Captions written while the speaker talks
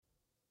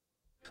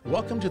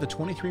Welcome to the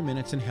 23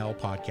 Minutes in Hell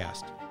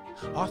podcast.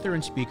 Author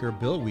and speaker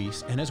Bill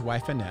Wiese and his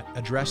wife Annette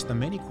address the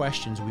many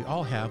questions we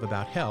all have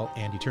about hell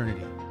and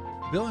eternity.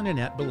 Bill and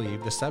Annette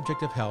believe the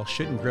subject of hell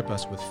shouldn't grip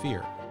us with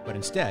fear, but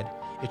instead,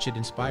 it should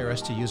inspire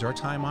us to use our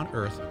time on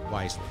earth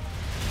wisely.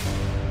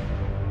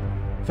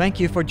 Thank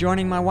you for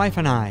joining my wife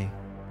and I.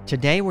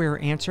 Today we are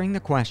answering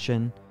the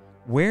question,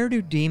 where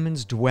do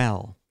demons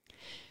dwell?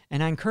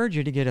 And I encourage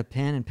you to get a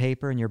pen and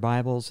paper in your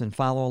Bibles and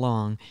follow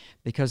along,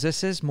 because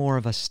this is more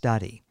of a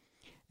study.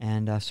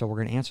 And so we're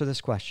going to answer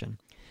this question.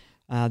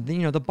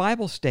 The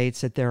Bible states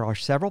that there are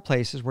several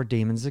places where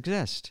demons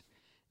exist.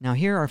 Now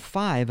here are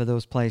 5 of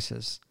those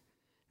places.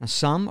 Now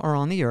some are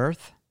on the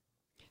earth,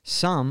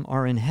 some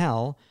are in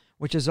hell,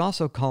 which is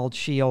also called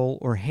Sheol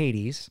or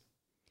Hades.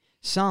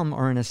 Some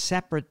are in a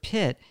separate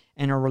pit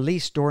and are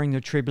released during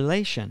the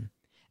tribulation.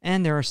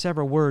 And there are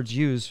several words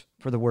used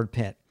for the word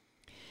pit.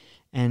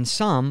 And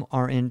some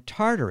are in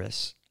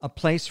Tartarus, a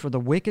place for the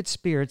wicked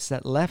spirits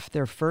that left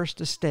their first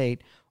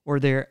estate or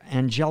their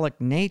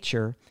angelic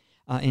nature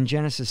in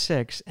Genesis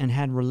 6 and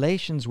had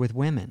relations with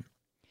women.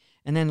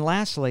 And then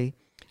lastly,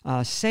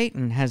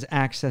 Satan has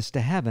access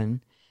to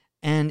heaven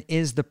and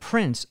is the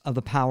prince of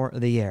the power of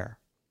the air.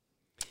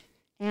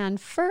 And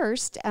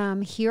first,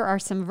 here are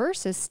some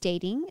verses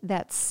stating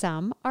that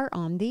some are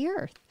on the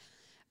earth.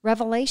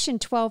 Revelation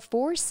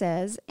 12:4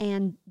 says,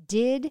 "And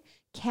did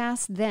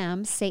cast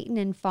them, Satan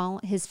and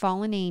his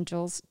fallen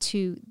angels,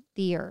 to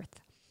the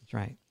earth." That's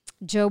right.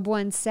 Job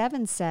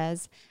 1:7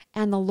 says,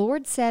 "And the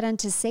Lord said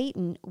unto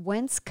Satan,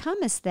 Whence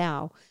comest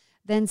thou?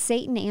 Then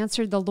Satan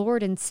answered the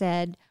Lord and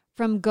said,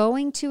 From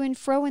going to and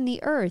fro in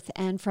the earth,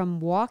 and from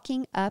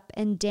walking up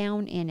and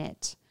down in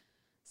it."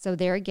 So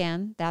there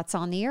again, that's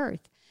on the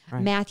earth.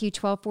 Right. Matthew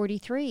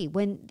 12:43,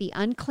 "When the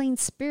unclean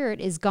spirit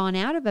is gone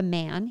out of a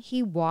man,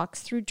 he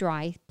walks through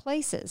dry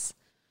places."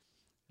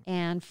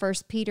 And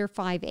 1 Peter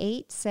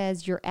 5:8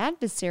 says, "Your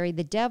adversary,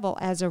 the devil,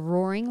 as a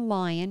roaring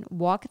lion,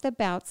 walketh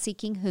about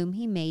seeking whom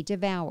he may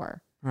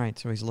devour." Right,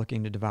 so he's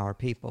looking to devour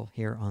people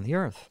here on the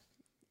earth.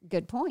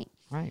 Good point.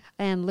 Right.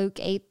 And Luke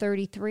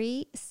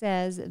 8:33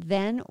 says,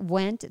 "Then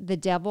went the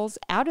devils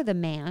out of the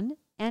man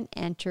and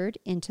entered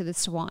into the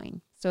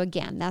swine." So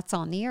again, that's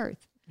on the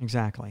earth.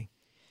 Exactly.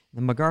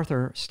 The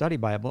MacArthur Study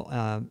Bible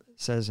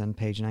says on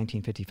page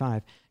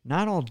 1955,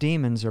 "Not all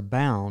demons are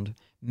bound.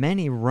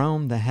 Many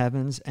roam the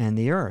heavens and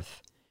the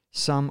earth.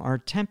 Some are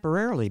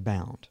temporarily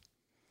bound."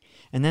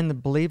 And then the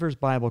Believer's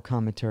Bible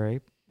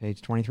Commentary,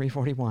 page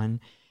 2341,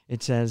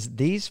 it says,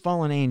 "These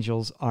fallen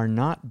angels are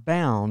not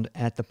bound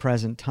at the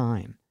present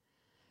time."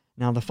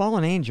 Now the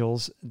fallen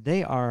angels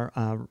they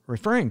are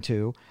referring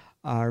to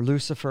are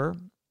Lucifer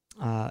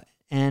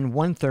and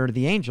 1/3 of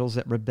the angels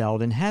that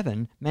rebelled in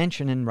heaven,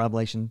 mentioned in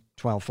Revelation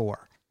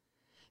 12:4.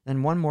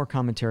 Then one more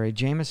commentary,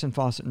 Jamieson,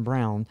 Fawcett, and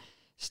Brown,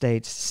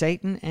 states,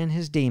 "Satan and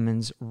his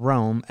demons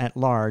roam at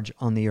large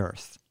on the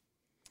earth."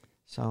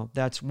 So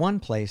that's one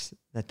place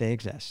that they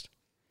exist.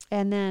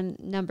 And then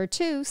number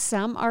 2,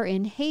 some are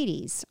in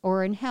Hades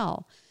or in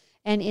hell.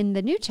 And in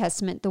the New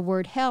Testament, the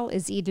word hell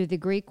is either the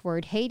Greek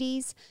word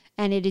Hades,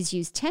 and it is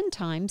used 10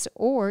 times,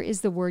 or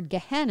is the word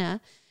Gehenna,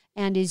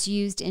 and is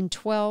used in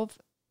 12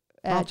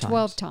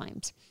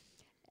 times.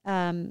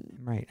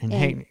 Right. And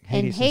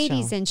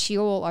Hades and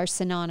Sheol are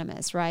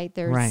synonymous, right?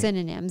 They're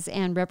synonyms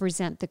and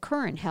represent the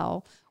current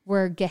hell,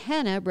 where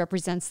Gehenna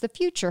represents the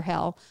future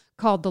hell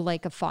called the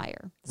lake of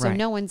fire. So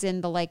no one's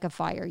in the lake of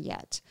fire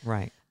yet.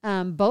 Right.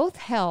 Both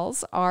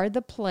hells are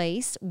the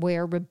place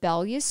where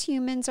rebellious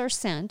humans are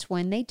sent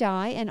when they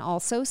die, and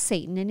also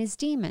Satan and his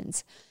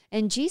demons.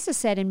 And Jesus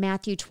said in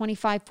Matthew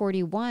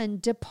 25:41,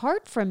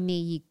 "Depart from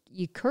me,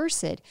 ye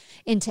cursed,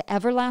 into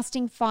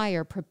everlasting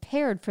fire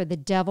prepared for the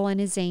devil and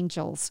his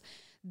angels."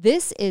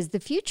 This is the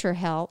future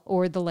hell,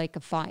 or the lake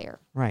of fire.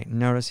 Right.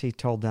 Notice he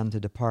told them to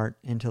depart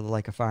into the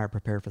lake of fire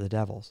prepared for the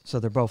devils. So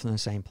they're both in the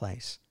same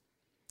place.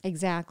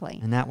 Exactly.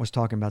 And that was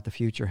talking about the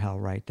future hell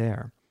right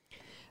there.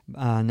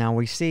 Now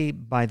we see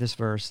by this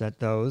verse that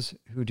those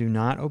who do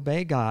not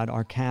obey God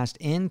are cast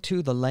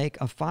into the lake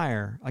of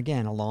fire,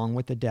 again, along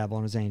with the devil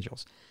and his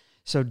angels.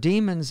 So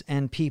demons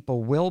and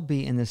people will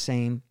be in the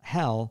same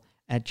hell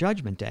at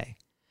Judgment Day.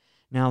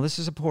 Now this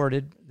is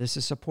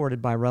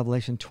supported by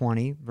Revelation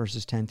 20,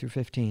 verses 10 through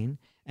 15,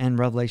 and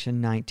Revelation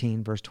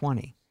 19, verse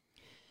 20.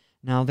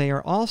 Now they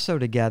are also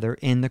together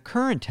in the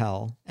current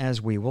hell,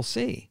 as we will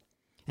see.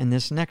 And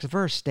this next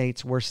verse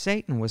states where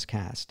Satan was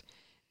cast.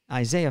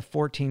 Isaiah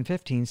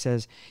 14:15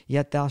 says,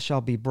 "Yet thou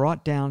shalt be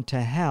brought down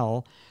to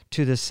hell,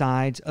 to the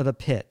sides of the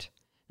pit."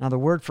 Now the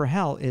word for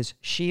hell is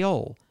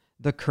Sheol,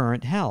 the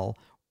current hell,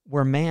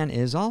 where man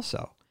is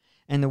also.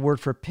 And the word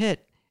for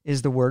pit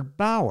is the word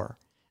bower,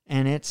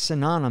 and it's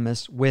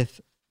synonymous with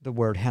the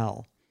word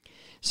hell.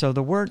 So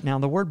the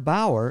word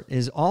bower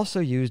is also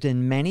used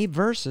in many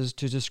verses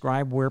to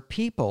describe where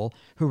people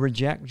who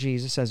reject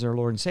Jesus as their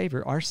Lord and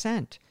Savior are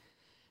sent.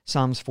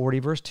 Psalms 40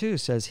 verse 2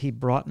 says, "He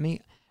brought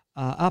me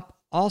up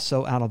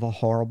also out of a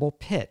horrible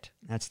pit."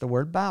 That's the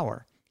word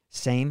bower.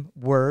 Same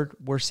word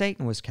where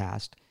Satan was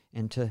cast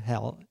into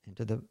hell,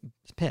 into the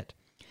pit.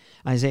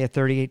 Isaiah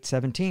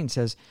 38:17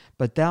 says,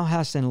 "But thou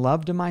hast in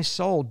love to my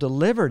soul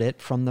delivered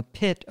it from the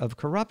pit of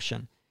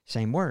corruption."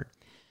 Same word.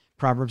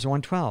 Proverbs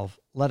 1:12,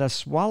 "Let us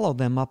swallow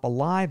them up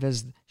alive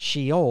as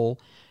Sheol,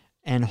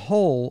 and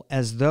whole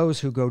as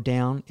those who go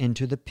down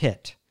into the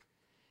pit."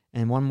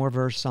 And one more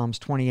verse, Psalms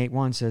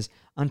 28:1 says,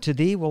 "Unto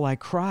thee will I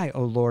cry,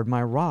 O Lord,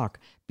 my rock.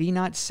 Be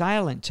not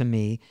silent to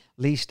me,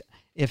 lest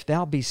if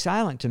thou be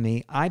silent to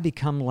me, I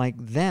become like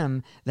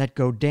them that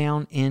go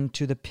down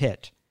into the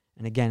pit."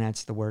 And again,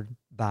 that's the word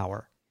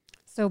bower.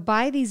 So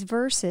by these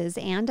verses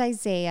and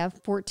Isaiah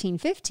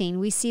 14:15,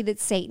 we see that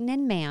Satan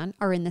and man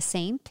are in the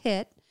same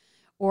pit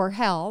or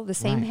hell, the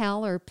same Right.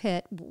 hell or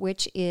pit,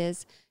 which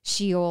is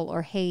Sheol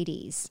or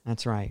Hades.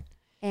 That's right.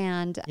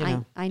 And You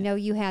know- I know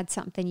you had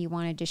something you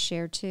wanted to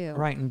share too.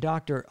 Right, and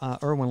Dr.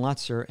 Erwin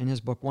Lutzer, in his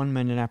book 1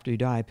 Minute After You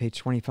Die, page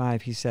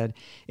 25, he said,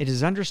 "It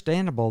is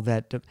understandable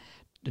that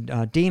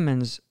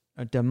demons,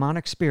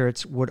 demonic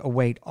spirits, would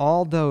await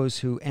all those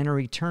who enter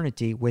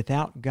eternity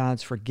without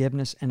God's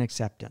forgiveness and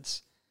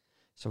acceptance."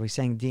 So he's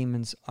saying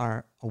demons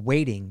are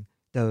awaiting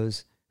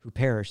those who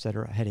perish that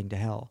are heading to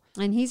hell.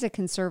 And he's a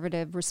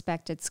conservative,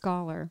 respected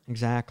scholar.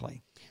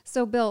 Exactly.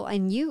 So Bill,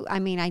 and you,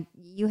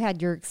 you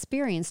had your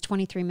experience,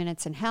 23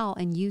 minutes in hell,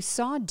 and you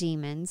saw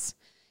demons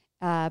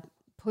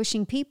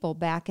pushing people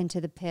back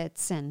into the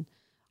pits and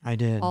I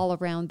did. all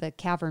around the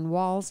cavern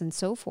walls and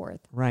so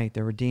forth. Right.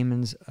 There were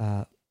demons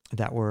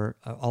that were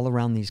all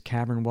around these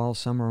cavern walls.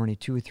 Some were only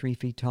 2 or 3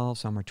 feet tall.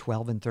 Some are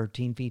 12 and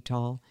 13 feet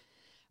tall.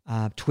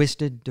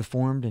 Twisted,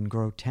 deformed, and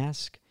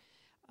grotesque.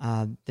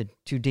 The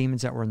 2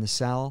 demons that were in the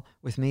cell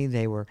with me,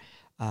 those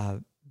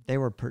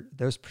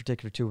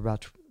particular 2 were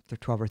about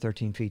 12 or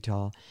 13 feet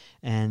tall,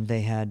 and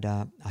they had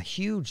a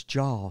huge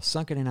jaw,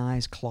 sunken-in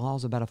eyes,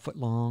 claws about a foot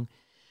long.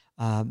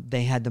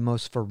 They had the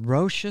most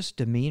ferocious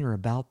demeanor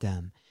about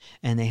them,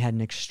 and they had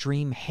an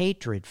extreme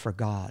hatred for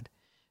God.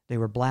 They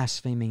were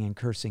blaspheming and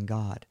cursing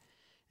God.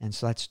 And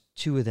so that's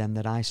 2 of them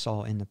that I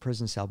saw in the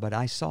prison cell. But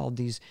I saw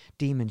these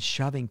demons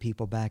shoving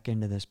people back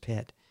into this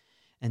pit.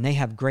 And they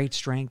have great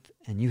strength,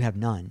 and you have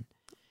none.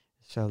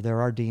 So there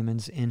are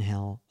demons in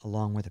hell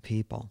along with the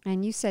people.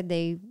 And you said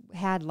they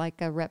had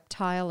like a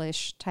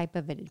reptile-ish type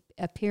of an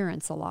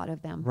appearance, a lot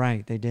of them.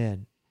 Right, they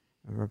did.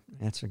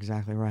 That's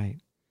exactly right.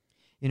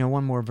 You know,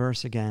 one more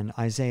verse again.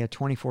 Isaiah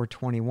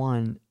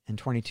 24:21 and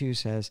 22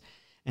 says,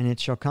 "And it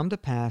shall come to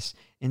pass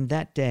in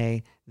that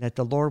day that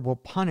the Lord will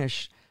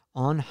punish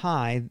on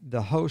high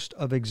the host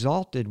of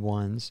exalted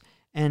ones,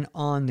 and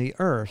on the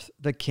earth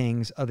the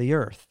kings of the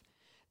earth.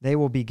 They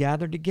will be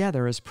gathered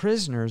together as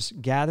prisoners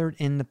gathered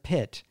in the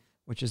pit,"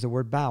 which is the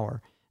word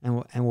bower,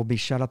 and will be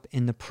shut up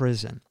in the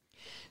prison.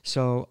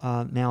 So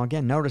now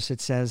again, notice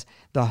it says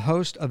the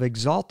host of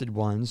exalted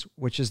ones,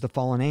 which is the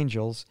fallen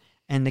angels,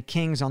 and the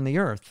kings on the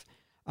earth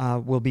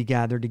will be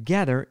gathered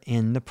together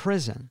in the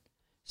prison.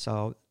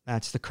 So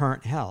that's the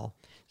current hell.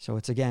 So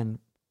it's again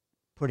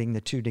putting the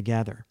 2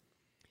 together.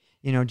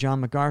 You know, John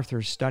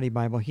MacArthur's study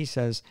Bible, he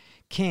says,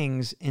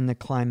 kings in the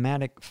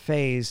climatic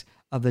phase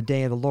of the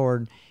day of the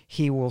Lord,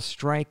 he will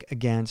strike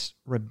against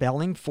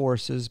rebelling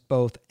forces,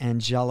 both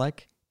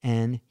angelic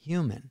and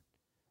human.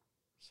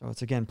 So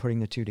it's again putting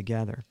the 2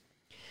 together.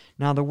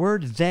 Now the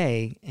word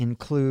 "they"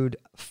 include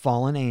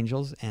fallen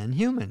angels and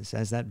humans,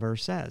 as that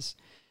verse says.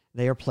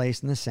 They are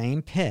placed in the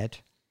same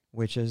pit,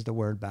 which is the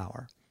word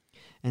bower.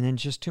 And then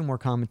just 2 more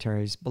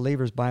commentaries.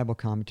 Believer's Bible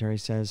Commentary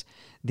says,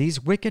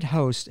 "These wicked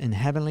hosts in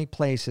heavenly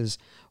places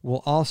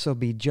will also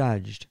be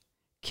judged.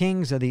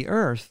 Kings of the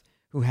earth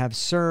who have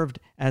served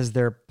as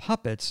their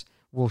puppets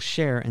will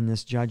share in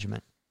this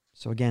judgment."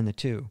 So again, the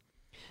 2.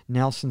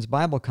 Nelson's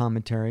Bible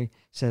Commentary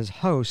says,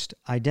 "Host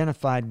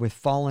identified with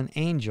fallen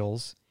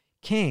angels,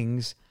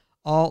 kings,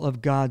 all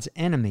of God's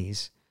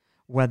enemies,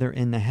 whether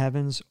in the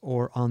heavens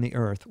or on the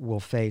earth, will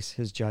face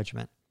his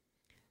judgment."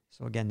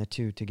 So again, the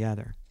 2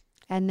 together.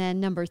 And then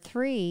number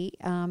 3,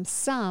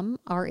 some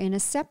are in a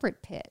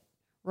separate pit,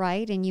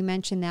 right? And you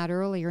mentioned that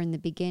earlier in the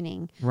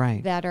beginning,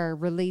 Right. that are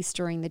released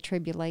during the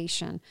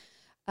tribulation.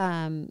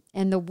 And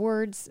the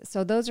words,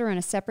 so those are in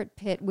a separate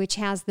pit, which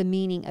has the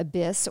meaning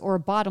abyss or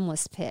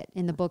bottomless pit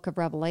in the book of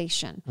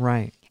Revelation.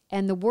 Right.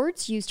 And the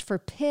words used for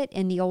pit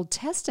in the Old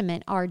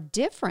Testament are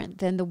different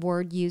than the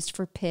word used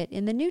for pit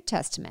in the New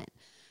Testament.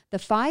 The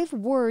 5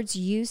 words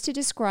used to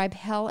describe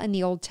hell in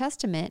the Old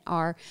Testament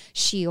are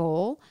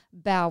Sheol,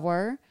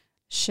 bower,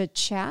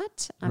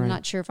 Shachat, I'm Right.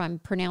 not sure if I'm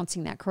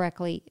pronouncing that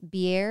correctly,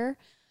 Beer,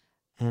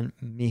 And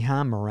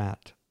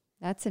Mihamarat.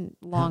 that's a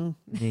long,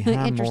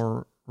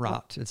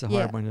 Mihamarat. It's a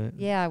hard one to...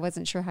 Yeah, I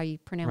wasn't sure how you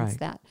pronounce Right.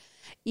 that.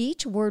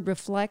 Each word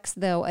reflects,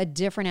 though, a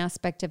different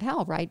aspect of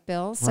hell, right,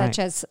 Bill? Such Right.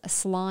 as a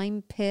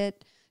slime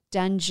pit,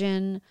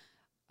 dungeon,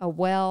 a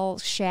well,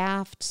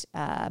 shaft,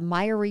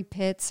 miry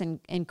pits,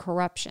 and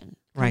corruption.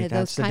 Right, Of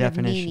that's those the kind of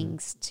definition.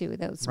 meanings to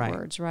those Right.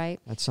 words, right?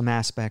 That's some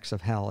aspects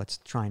of hell it's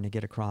trying to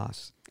get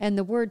across. And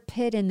the word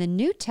pit in the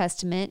New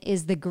Testament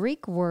is the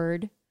Greek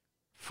word,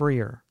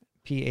 Phrear,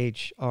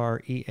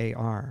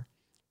 Phrear.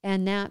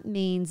 and that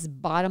means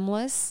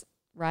bottomless,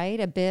 right?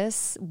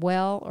 Abyss,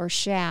 well, or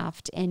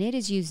shaft. And it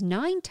is used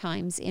 9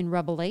 times in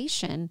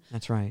Revelation.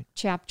 That's right.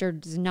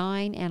 Chapters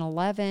 9 and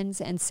 11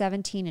 and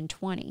 17 and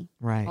 20.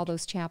 Right. All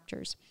those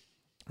chapters.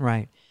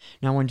 Right.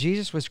 Now, when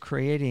Jesus was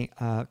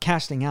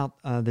casting out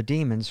the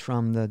demons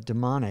from the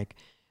demoniac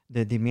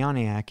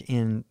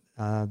in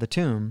the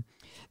tomb,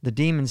 the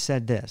demons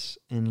said this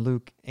in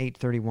Luke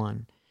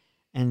 8:31,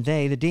 and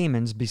they, the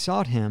demons,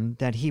 besought him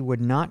that he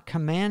would not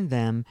command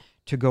them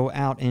to go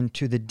out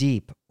into the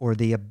deep or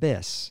the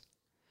abyss.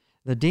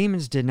 The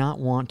demons did not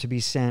want to be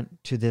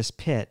sent to this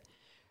pit,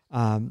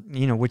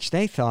 which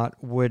they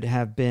thought would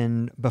have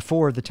been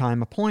before the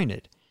time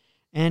appointed.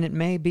 And it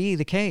may be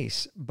the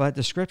case, but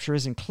the scripture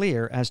isn't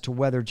clear as to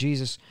whether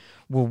Jesus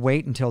will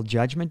wait until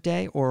Judgment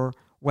Day or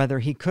whether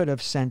he could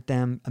have sent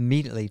them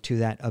immediately to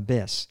that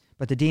abyss.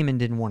 But the demon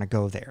didn't want to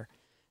go there.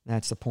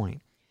 That's the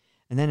point.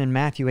 And then in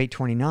Matthew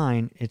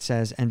 8:29, it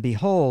says, and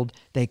behold,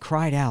 they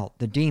cried out,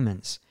 the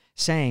demons,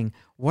 saying,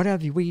 what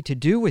have we to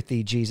do with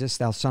thee, Jesus,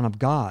 thou Son of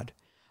God?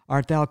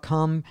 Art thou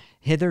come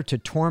hither to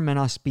torment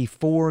us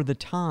before the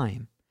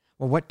time?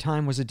 Well, what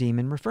time was the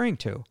demon referring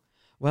to?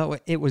 Well,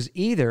 it was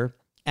either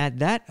at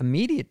that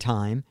immediate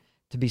time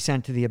to be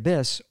sent to the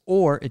abyss,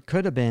 or it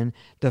could have been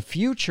the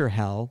future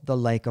hell, the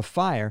lake of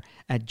fire,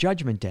 at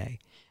Judgment Day.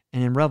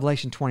 And in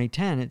Revelation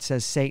 20:10, it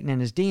says Satan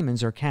and his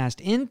demons are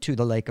cast into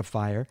the lake of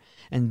fire,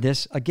 and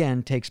this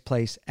again takes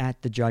place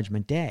at the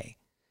Judgment Day.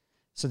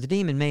 So the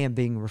demon may have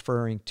been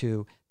referring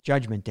to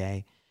Judgment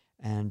Day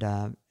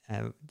and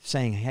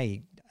saying,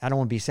 hey, I don't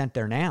want to be sent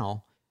there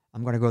now.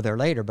 I'm going to go there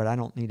later, but I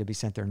don't need to be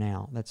sent there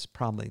now. That's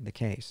probably the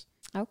case.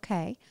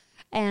 Okay.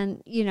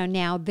 And,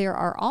 now there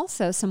are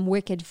also some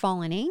wicked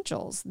fallen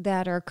angels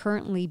that are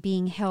currently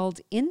being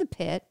held in the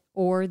pit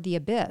or the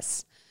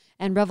abyss.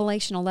 And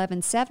Revelation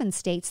 11:7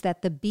 states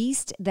that the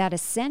beast that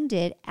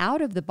ascended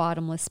out of the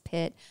bottomless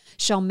pit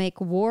shall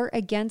make war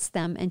against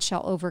them and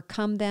shall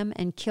overcome them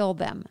and kill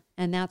them.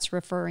 And that's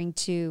referring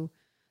to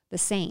the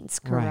saints,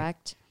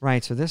 correct?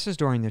 Right. So this is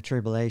during the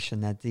tribulation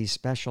that the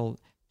special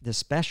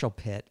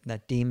pit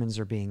that demons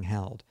are being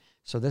held.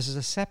 So this is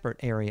a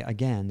separate area,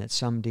 again, that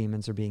some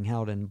demons are being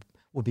held and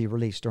will be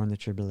released during the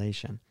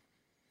tribulation.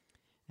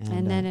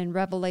 And then in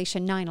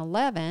Revelation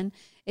 9:11,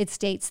 it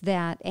states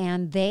that,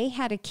 and they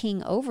had a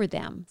king over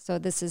them. So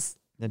this is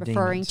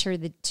referring to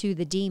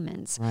the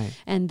demons. Right.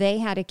 And they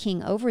had a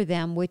king over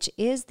them, which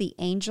is the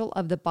angel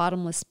of the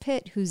bottomless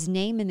pit, whose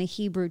name in the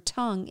Hebrew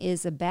tongue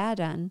is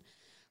Abaddon,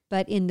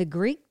 but in the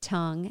Greek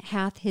tongue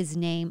hath his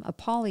name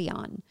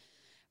Apollyon.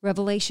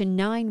 Revelation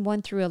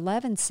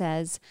 9:1-11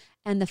 says,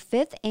 and the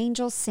 5th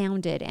angel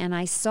sounded, and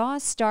I saw a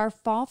star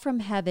fall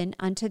from heaven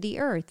unto the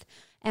earth,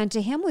 and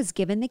to him was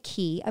given the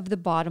key of the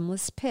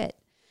bottomless pit.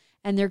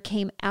 And there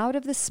came out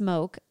of the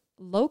smoke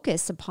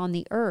locusts upon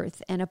the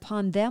earth, and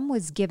upon them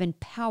was given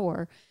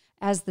power,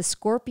 as the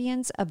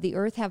scorpions of the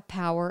earth have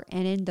power.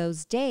 And in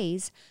those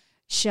days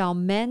shall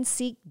men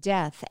seek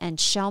death, and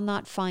shall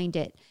not find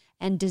it,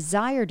 and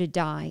desire to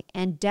die,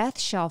 and death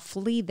shall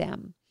flee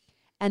them.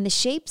 And the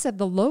shapes of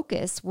the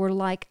locusts were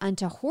like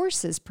unto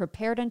horses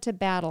prepared unto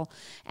battle,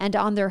 and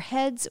on their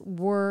heads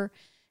were,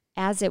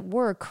 as it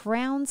were,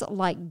 crowns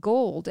like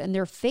gold, and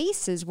their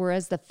faces were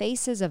as the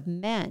faces of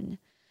men.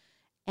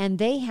 And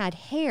they had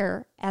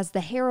hair as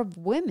the hair of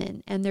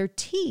women, and their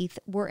teeth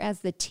were as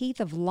the teeth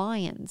of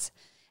lions.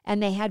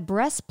 And they had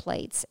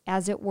breastplates,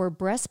 as it were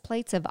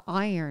breastplates of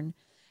iron.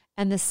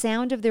 And the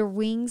sound of their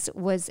wings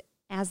was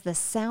as the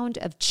sound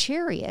of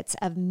chariots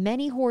of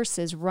many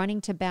horses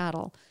running to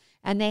battle.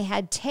 And they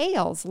had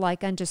tails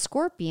like unto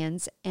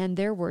scorpions, and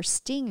there were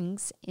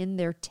stings in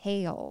their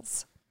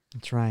tails.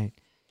 That's right.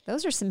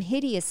 Those are some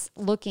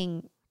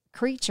hideous-looking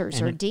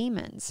creatures or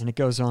demons. And it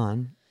goes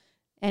on.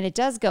 And it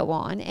does go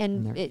on,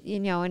 and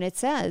it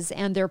says,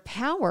 and their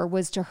power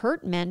was to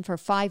hurt men for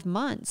 5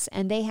 months,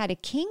 and they had a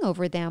king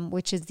over them,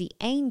 which is the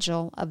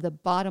angel of the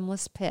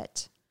bottomless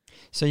pit.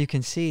 So you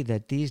can see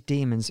that these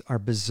demons are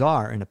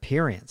bizarre in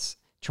appearance,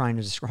 trying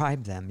to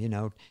describe them,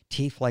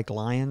 teeth like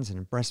lions and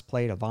a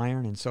breastplate of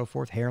iron and so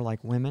forth, hair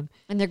like women.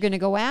 And they're going to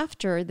go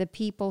after the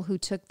people who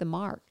took the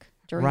mark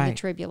during the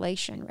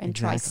tribulation and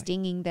try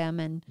stinging them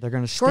and they're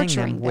going to sting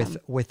them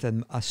with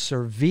a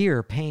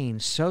severe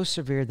pain, so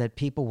severe that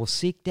people will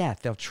seek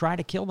death. They'll try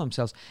to kill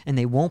themselves, and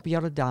they won't be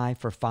able to die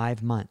for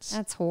 5 months.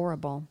 That's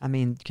horrible. I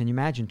mean, can you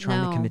imagine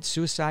trying to commit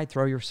suicide,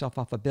 throw yourself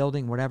off a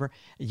building, whatever?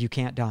 You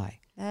can't die.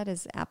 That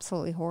is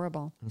absolutely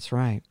horrible. That's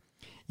right.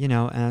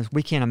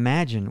 We can't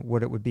imagine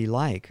what it would be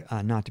like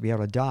not to be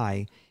able to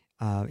die,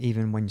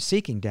 even when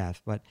seeking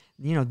death. But,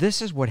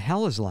 this is what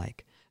hell is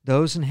like.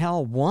 Those in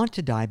hell want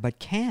to die but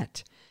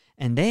can't.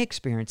 And they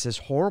experience this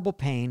horrible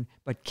pain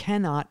but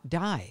cannot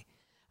die.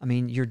 I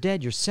mean, you're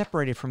dead, you're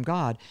separated from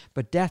God,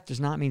 but death does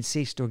not mean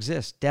cease to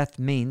exist. Death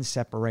means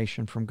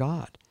separation from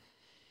God.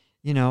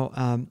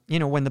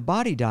 When the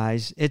body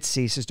dies, it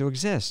ceases to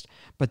exist.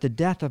 But the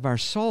death of our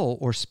soul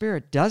or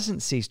spirit doesn't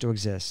cease to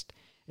exist.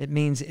 It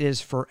means it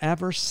is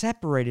forever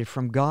separated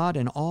from God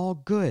and all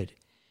good.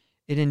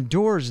 It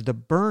endures the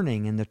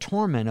burning and the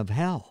torment of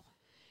hell.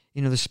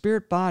 You know, the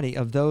spirit body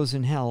of those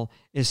in hell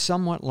is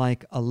somewhat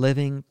like a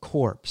living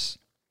corpse.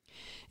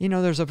 You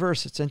know, there's a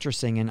verse that's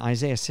interesting in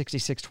Isaiah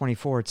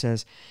 66:24. It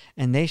says,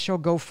 "And they shall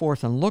go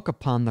forth and look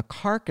upon the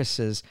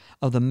carcasses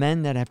of the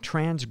men that have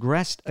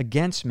transgressed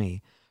against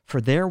me, for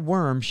their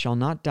worm shall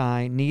not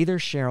die, neither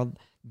shall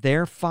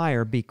their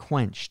fire be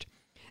quenched,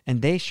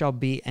 and they shall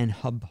be an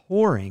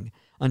abhorring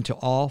unto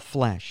all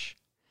flesh."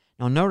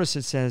 Now notice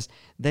it says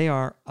they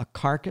are a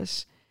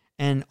carcass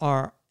and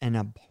are an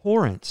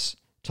abhorrence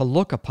to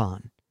look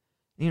upon.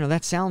 You know,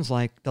 that sounds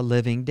like the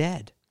living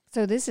dead.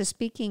 So this is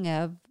speaking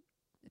of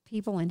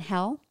people in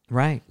hell?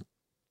 Right.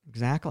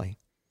 Exactly.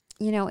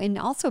 You know, and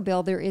also,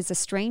 Bill, there is a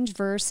strange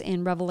verse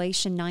in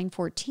Revelation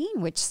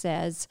 9:14 which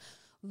says,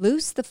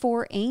 "Loose the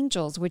 4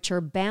 angels which are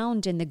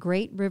bound in the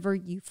great river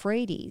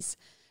Euphrates.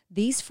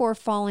 These 4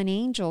 fallen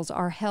angels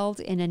are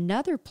held in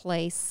another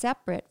place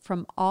separate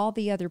from all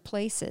the other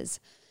places."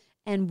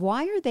 And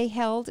why are they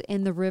held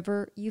in the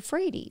river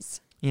Euphrates?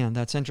 Yeah,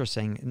 that's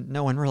interesting.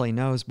 No one really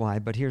knows why,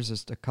 but here's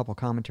just a couple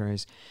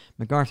commentaries.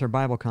 MacArthur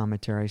Bible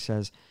Commentary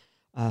says,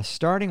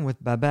 starting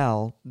with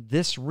Babel,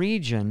 this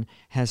region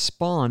has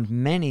spawned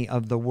many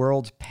of the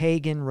world's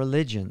pagan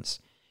religions.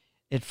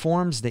 It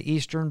forms the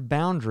eastern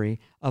boundary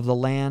of the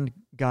land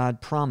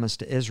God promised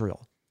to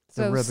Israel.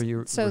 The river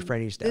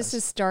Euphrates does. This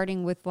is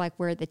starting with like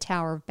where the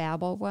Tower of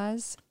Babel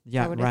was?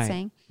 Yeah, is that what right, it's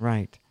saying?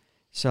 Right.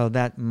 So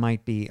that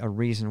might be a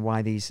reason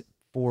why these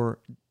 4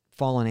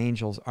 fallen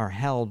angels are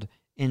held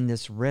in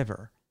this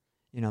river.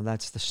 You know,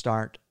 that's the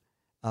start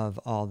of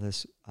all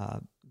this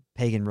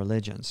pagan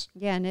religions.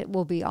 Yeah, and it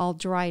will be all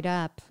dried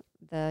up,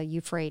 the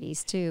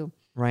Euphrates too.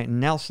 Right.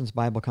 And Nelson's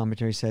Bible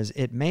commentary says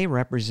it may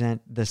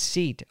represent the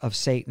seat of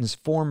Satan's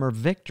former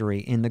victory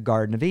in the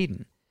Garden of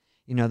Eden.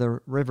 You know, the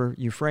river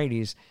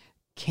Euphrates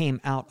came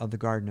out of the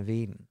Garden of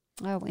Eden.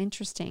 Oh,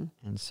 interesting.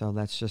 And so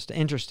that's just an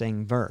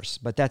interesting verse.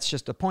 But that's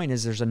just the point,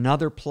 is there's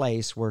another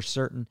place where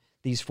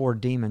these 4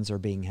 demons are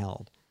being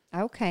held.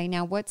 Okay,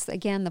 now what's,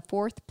 again, the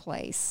 4th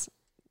place?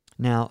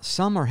 Now,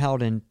 some are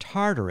held in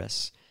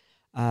Tartarus.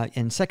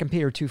 In 2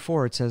 Peter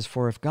 2:4, it says,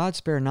 "For if God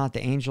spare not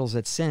the angels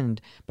that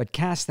sinned, but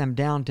cast them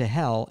down to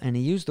hell," and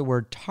he used the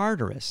word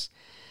Tartarus,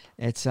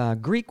 it's a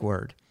Greek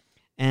word,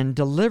 "and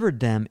delivered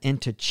them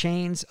into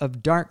chains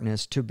of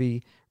darkness to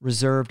be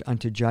reserved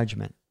unto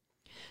judgment."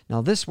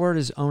 Now, this word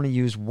is only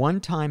used one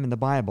time in the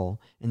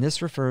Bible, and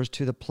this refers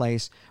to the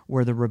place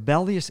where the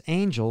rebellious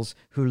angels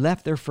who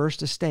left their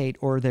first estate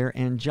or their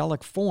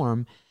angelic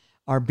form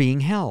are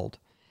being held.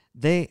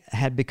 They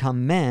had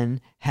become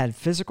men, had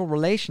physical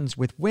relations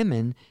with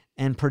women,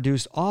 and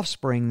produced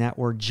offspring that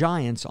were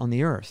giants on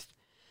the earth.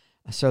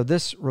 So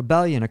this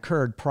rebellion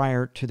occurred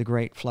prior to the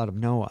great flood of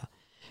Noah.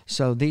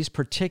 So these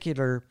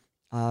particular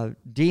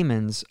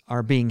demons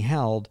are being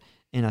held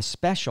in a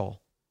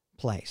special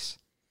place.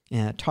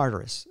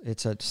 Tartarus.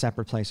 It's a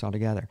separate place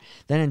altogether.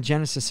 Then in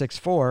Genesis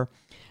 6:4,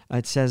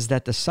 it says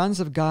that the sons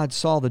of God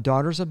saw the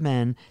daughters of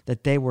men,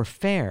 that they were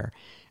fair,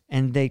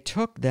 and they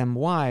took them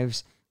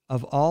wives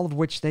of all of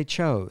which they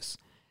chose.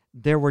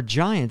 There were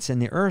giants in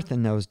the earth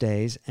in those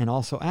days, and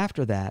also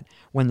after that,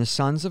 when the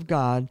sons of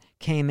God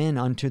came in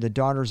unto the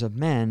daughters of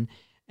men,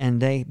 and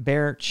they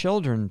bare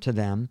children to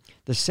them,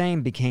 the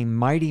same became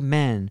mighty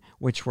men,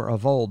 which were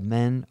of old,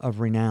 men of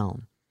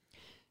renown.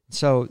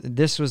 So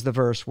this was the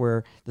verse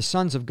where the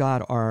sons of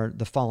God are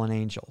the fallen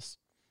angels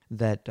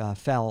that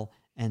fell,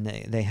 and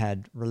they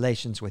had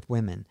relations with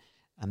women.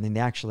 I mean,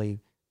 they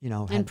actually,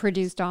 and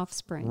produced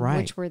offspring, right,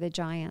 which were the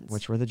giants.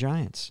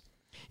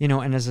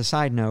 And as a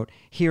side note,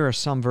 here are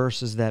some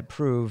verses that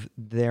prove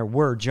there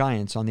were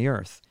giants on the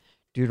earth.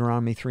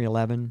 Deuteronomy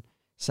 3:11,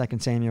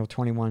 2 Samuel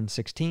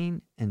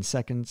 21:16, and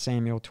 2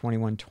 Samuel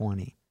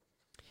 21:20.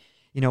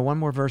 One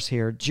more verse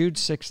here. Jude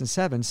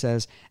 6:7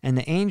 says, "And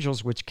the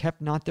angels which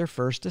kept not their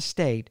first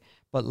estate,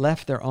 but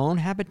left their own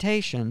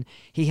habitation,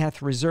 he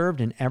hath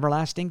reserved in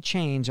everlasting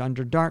chains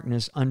under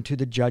darkness unto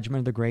the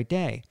judgment of the great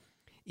day.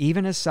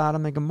 Even as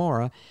Sodom and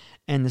Gomorrah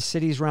and the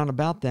cities round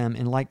about them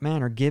in like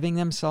manner, giving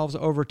themselves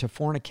over to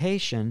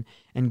fornication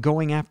and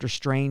going after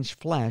strange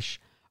flesh,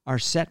 are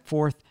set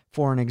forth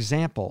for an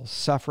example,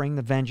 suffering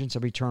the vengeance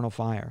of eternal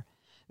fire."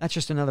 That's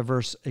just another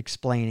verse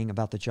explaining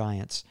about the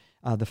giants,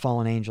 the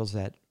fallen angels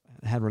that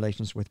had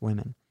relations with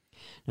women.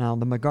 Now,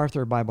 the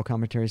MacArthur Bible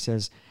Commentary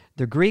says,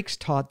 the Greeks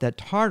taught that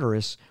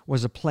Tartarus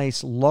was a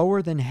place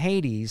lower than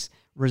Hades,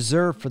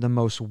 reserved for the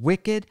most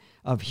wicked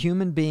of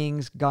human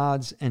beings,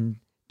 gods, and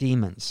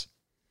demons.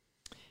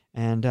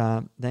 And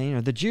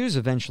the Jews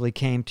eventually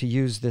came to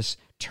use this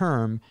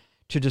term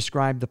to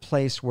describe the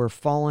place where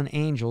fallen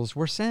angels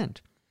were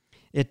sent.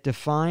 It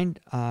defined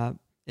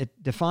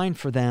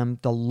for them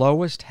the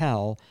lowest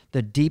hell,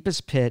 the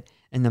deepest pit,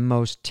 and the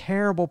most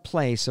terrible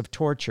place of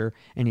torture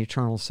and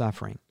eternal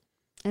suffering.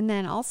 And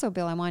then also,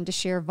 Bill, I wanted to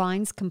share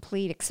Vine's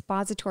Complete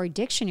Expository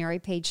Dictionary,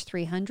 page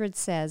 300,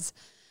 says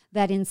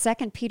that in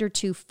 2 Peter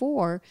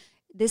 2:4,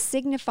 this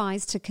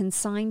signifies to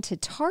consign to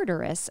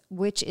Tartarus,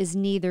 which is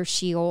neither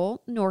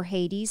Sheol, nor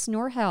Hades,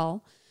 nor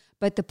hell,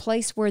 but the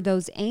place where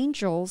those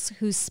angels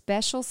whose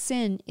special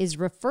sin is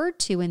referred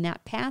to in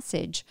that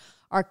passage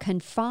are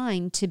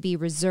confined to be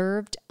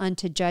reserved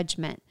unto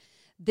judgment.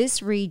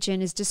 This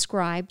region is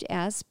described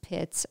as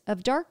pits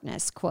of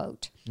darkness,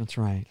 quote. That's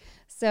right.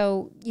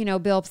 So,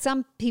 Bill,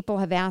 some people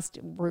have asked,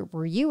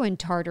 were you in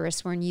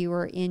Tartarus when you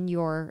were in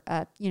your,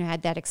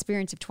 had that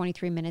experience of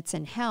 23 minutes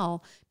in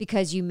hell?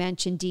 Because you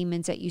mentioned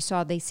demons that you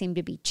saw, they seem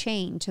to be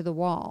chained to the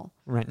wall.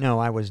 Right. No,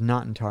 I was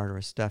not in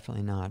Tartarus.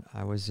 Definitely not.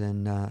 I was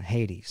in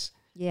Hades,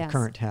 yes. the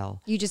current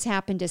hell. You just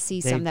happened to see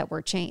some that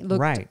were chained,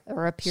 looked right.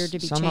 or appeared to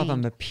be some chained. Some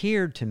of them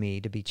appeared to me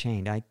to be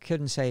chained. I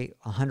couldn't say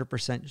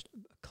 100%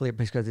 clear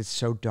because it's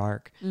so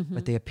dark,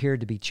 but they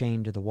appeared to be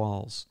chained to the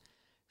walls.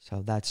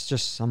 So that's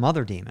just some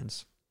other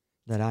demons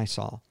that I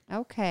saw.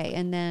 Okay,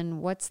 and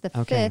then what's the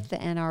fifth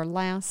and our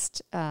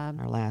last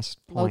point.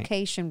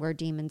 Location where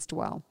demons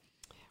dwell?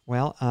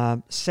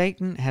 Well,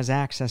 Satan has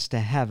access to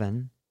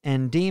heaven,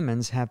 and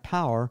demons have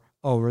power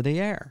over the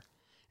air.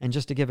 And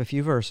just to give a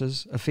few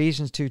verses,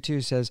 Ephesians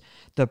 2:2 says,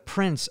 the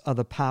prince of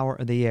the power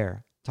of the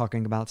air,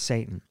 talking about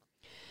Satan.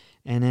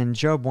 And then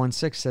Job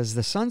 1:6 says,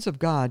 the sons of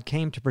God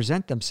came to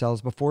present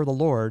themselves before the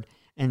Lord,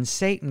 and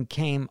Satan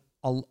came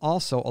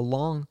also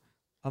along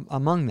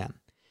among them.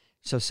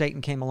 So Satan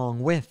came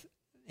along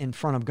in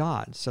front of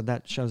God. So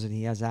that shows that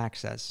he has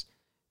access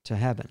to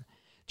heaven.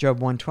 Job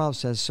 1:12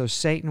 says, so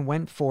Satan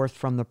went forth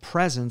from the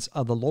presence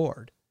of the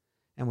Lord.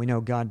 And we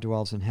know God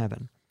dwells in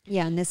heaven.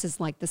 Yeah, and this is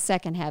like the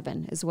second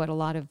heaven is what a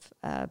lot of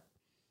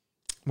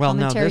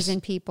commentaries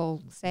and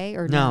people say.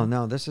 Or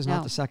no, this is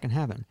not the second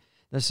heaven.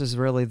 This is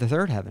really the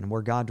third heaven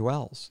where God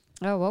dwells.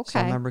 Oh, okay.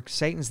 So remember,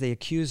 Satan's the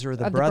accuser of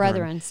the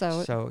brethren.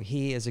 So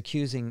he is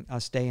accusing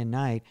us day and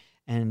night,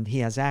 and he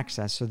has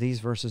access. So these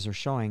verses are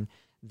showing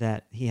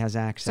that he has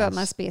access. So it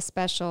must be a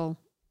special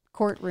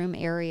courtroom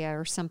area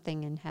or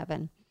something in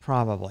heaven.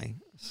 Probably.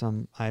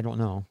 I don't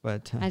know,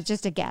 but... it's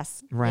just a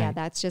guess. Right. Yeah,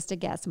 that's just a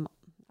guess.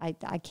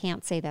 I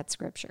can't say that's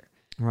scripture.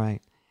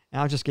 Right.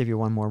 And I'll just give you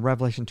one more.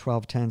 Revelation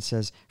 12:10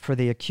 says, for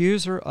the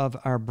accuser of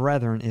our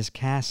brethren is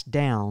cast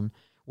down,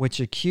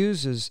 which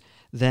accuses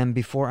them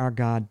before our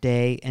God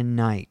day and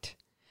night.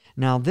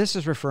 Now this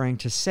is referring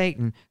to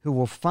Satan, who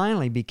will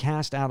finally be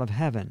cast out of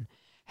heaven,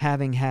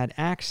 having had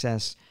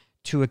access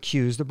to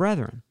accuse the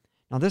brethren.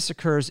 Now this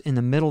occurs in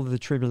the middle of the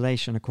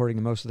tribulation, according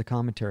to most of the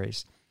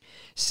commentaries.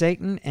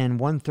 Satan and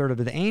 1/3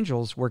 of the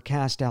angels were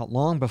cast out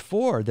long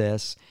before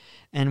this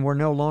and were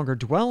no longer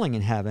dwelling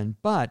in heaven,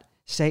 but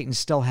Satan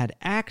still had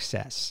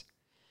access.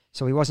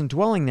 So he wasn't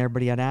dwelling there,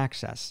 but he had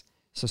access.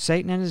 So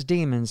Satan and his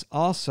demons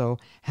also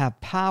have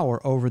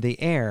power over the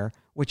air,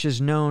 which is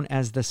known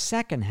as the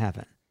second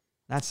heaven.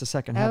 That's the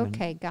second heaven.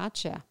 Okay,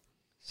 gotcha.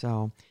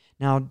 So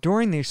now,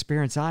 during the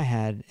experience I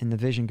had in the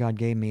vision God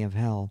gave me of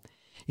hell,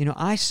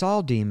 I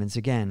saw demons,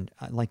 again,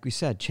 like we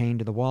said, chained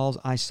to the walls.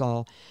 I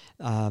saw,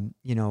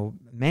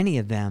 many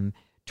of them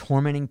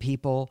tormenting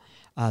people.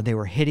 They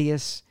were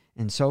hideous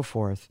and so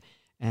forth.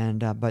 And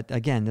but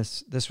again,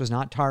 this was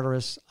not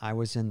Tartarus. I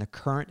was in the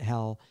current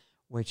hell,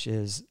 which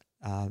is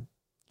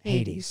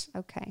Hades.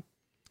 Okay.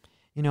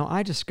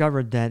 I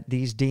discovered that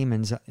these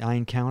demons I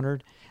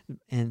encountered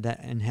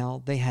in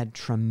hell, they had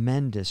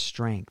tremendous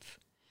strength.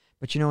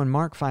 But in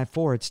Mark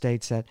 5:4, it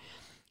states that,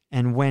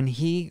 and when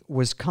he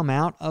was come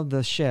out of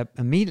the ship,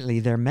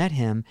 immediately there met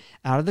him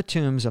out of the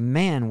tombs a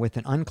man with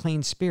an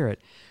unclean spirit,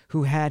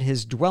 who had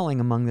his dwelling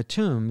among the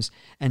tombs,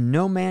 and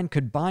no man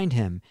could bind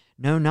him,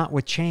 no, not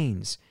with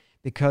chains,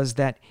 because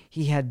that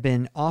he had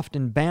been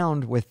often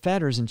bound with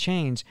fetters and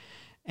chains,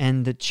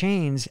 and the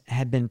chains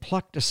had been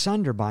plucked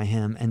asunder by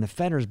him, and the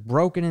fetters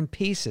broken in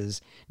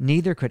pieces,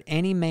 neither could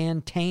any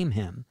man tame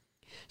him.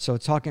 So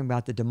it's talking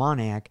about the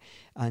demoniac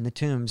in the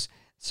tombs.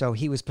 So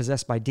he was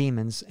possessed by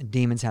demons, and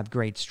demons have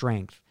great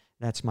strength.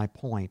 That's my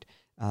point.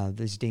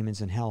 These demons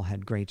in hell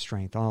had great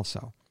strength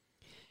also.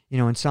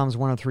 In Psalms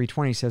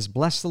 103:20 says,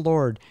 bless the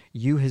Lord,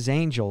 you his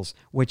angels,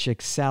 which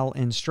excel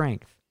in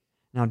strength.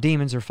 Now,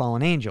 demons are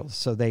fallen angels,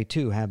 so they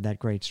too have that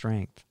great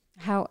strength.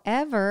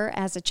 However,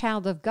 as a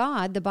child of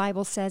God, the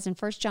Bible says in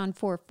 1 John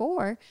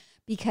 4:4,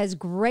 because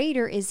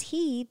greater is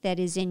he that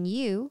is in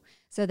you,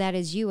 so that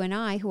is you and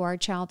I who are a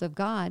child of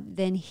God,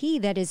 than he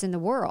that is in the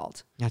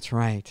world. That's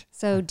right.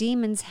 So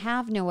demons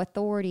have no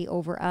authority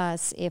over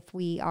us if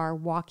we are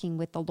walking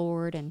with the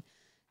Lord and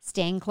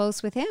staying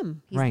close with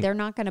him. Right. They're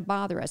not going to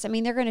bother us. I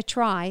mean, they're going to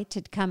try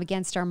to come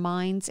against our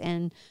minds,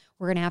 and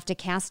we're going to have to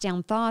cast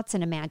down thoughts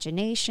and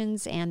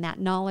imaginations and that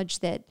knowledge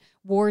that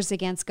wars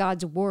against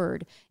God's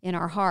word in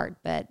our heart.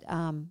 But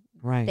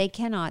right. they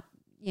cannot,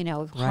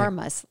 harm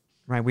us.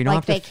 Right, we don't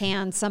like have to they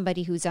can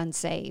somebody who's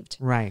unsaved.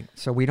 Right,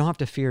 so we don't have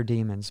to fear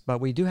demons, but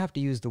we do have to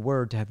use the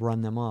word to have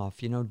run them off.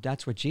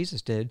 That's what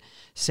Jesus did.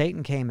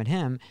 Satan came at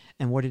him,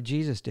 and what did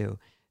Jesus do?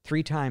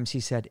 3 times he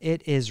said,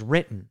 it is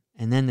written,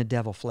 and then the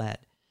devil fled.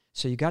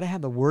 So you got to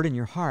have the word in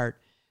your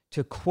heart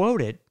to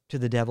quote it to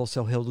the devil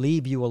so he'll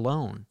leave you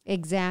alone.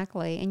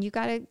 Exactly. And you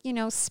got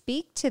to,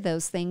 speak to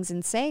those things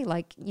and say,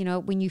 like,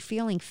 when you're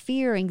feeling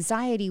fear,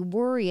 anxiety,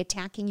 worry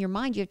attacking your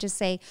mind, you have to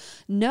say,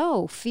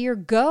 no, fear,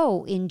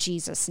 go in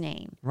Jesus'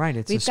 name. Right.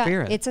 It's a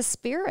spirit. It's a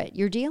spirit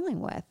you're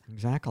dealing with.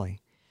 Exactly.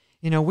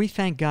 We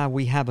thank God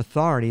we have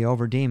authority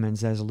over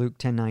demons, as Luke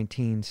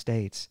 10:19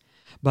 states.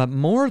 But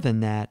more than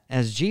that,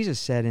 as Jesus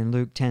said in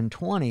Luke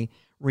 10:20,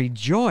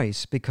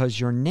 rejoice because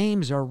your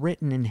names are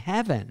written in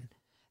heaven.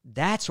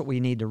 That's what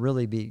we need to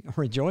really be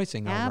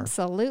rejoicing over.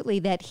 Absolutely,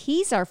 that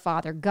He's our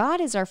Father.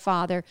 God is our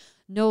Father.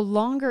 No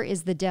longer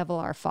is the devil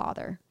our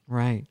father.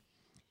 Right.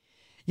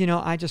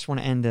 I just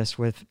want to end this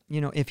with,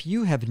 if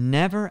you have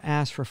never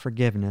asked for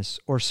forgiveness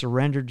or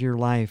surrendered your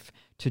life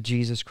to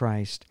Jesus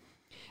Christ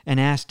and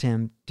asked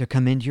Him to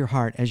come into your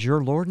heart as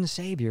your Lord and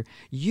Savior,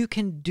 you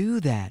can do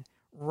that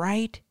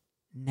right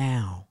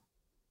now.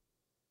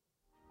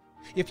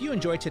 If you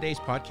enjoyed today's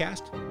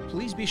podcast,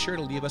 please be sure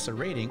to leave us a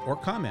rating or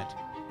comment.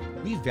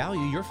 We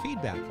value your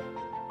feedback.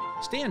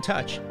 Stay in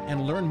touch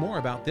and learn more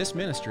about this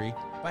ministry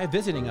by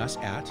visiting us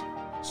at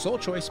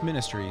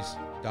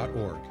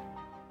soulchoiceministries.org.